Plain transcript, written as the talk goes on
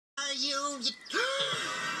you.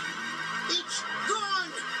 It's gone.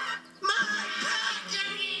 My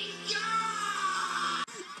Packard is gone.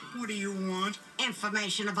 What do you want?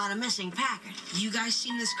 Information about a missing Packard. You guys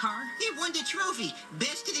seen this car? He won the trophy.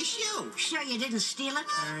 Best of the show. Sure you didn't steal it?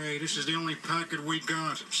 Hey, this is the only Packard we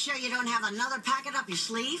got. Sure you don't have another Packard up your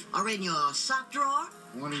sleeve? Or in your sock drawer?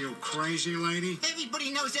 What are you, crazy, lady?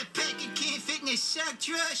 Everybody knows that Packard can't fit in his sock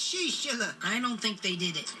drawer. Sheeshilla. I don't think they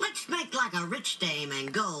did it. Let's make like a rich dame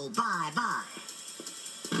and go bye-bye.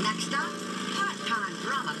 Next up, part-time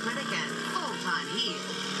drama critic and full-time heel,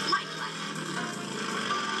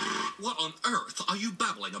 What on earth are you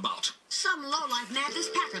babbling about? Some lowlife nabbed his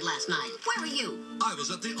Packard last night. Where were you? I was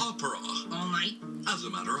at the opera. All night? As a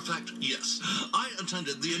matter of fact, yes. I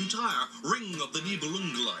attended the entire Ring of the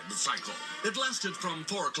Nibelungline cycle. It lasted from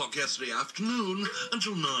 4 o'clock yesterday afternoon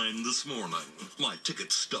until 9 this morning. My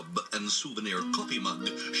ticket stub and souvenir coffee mug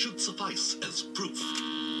should suffice as proof.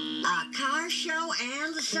 A car show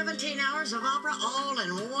and the 17 hours of opera all in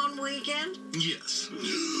one weekend? Yes.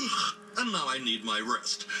 And now I need my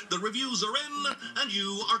rest. The reviews are in, and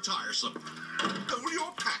you are tiresome. Oh,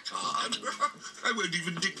 you're Packard. I won't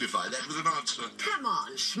even dignify that with an answer. Come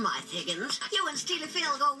on, Smythe Higgins. You and Steely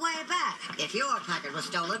Phil go way back. If your Packard was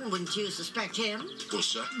stolen, wouldn't you suspect him? Well,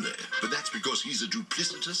 certainly. But that's because he's a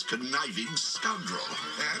duplicitous, conniving scoundrel.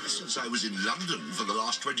 And since I was in London for the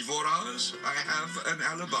last 24 hours, I have an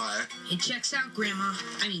alibi. It checks out, Grandma.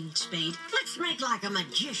 I mean, Spade. Let's make like a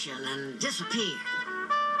magician and disappear.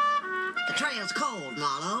 The trail's cold,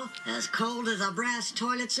 Marlowe. As cold as a brass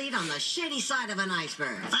toilet seat on the shady side of an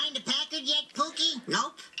iceberg. Find a Packard yet, Pookie?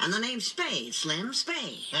 Nope. And the name's Spade, Slim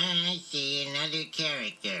Spade. I see, another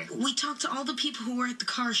character. We talked to all the people who were at the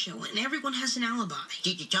car show, and everyone has an alibi.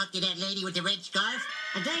 Did you talk to that lady with the red scarf?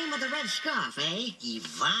 A dame with a red scarf, eh?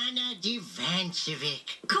 Ivana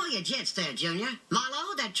Divancevic. Cool your jets there, Junior.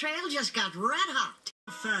 Marlowe, that trail just got red hot.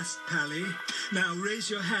 Fast, Pally. Now raise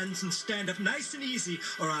your hands and stand up nice and easy,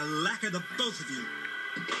 or I'll lacquer the both of you.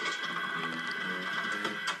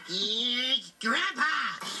 Here's Grandpa.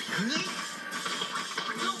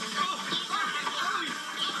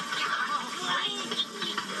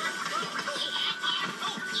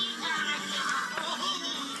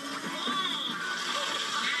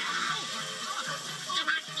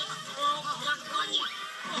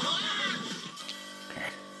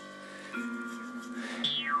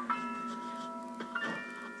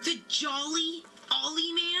 The Jolly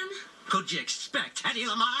Ollie Man? Could you expect, Teddy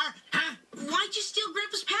Lamar? Huh? Why'd you steal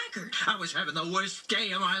Grandpa's Packard? I was having the worst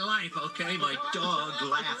day of my life, okay? My dog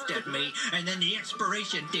laughed at me, and then the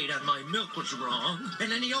expiration date on my milk was wrong,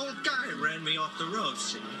 and then the old guy ran me off the road,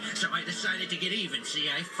 see? So I decided to get even, see?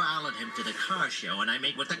 I followed him to the car show, and I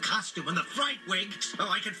made with the costume and the fright wig so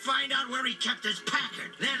I could find out where he kept his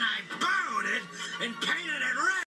Packard. Then I borrowed it and painted it red.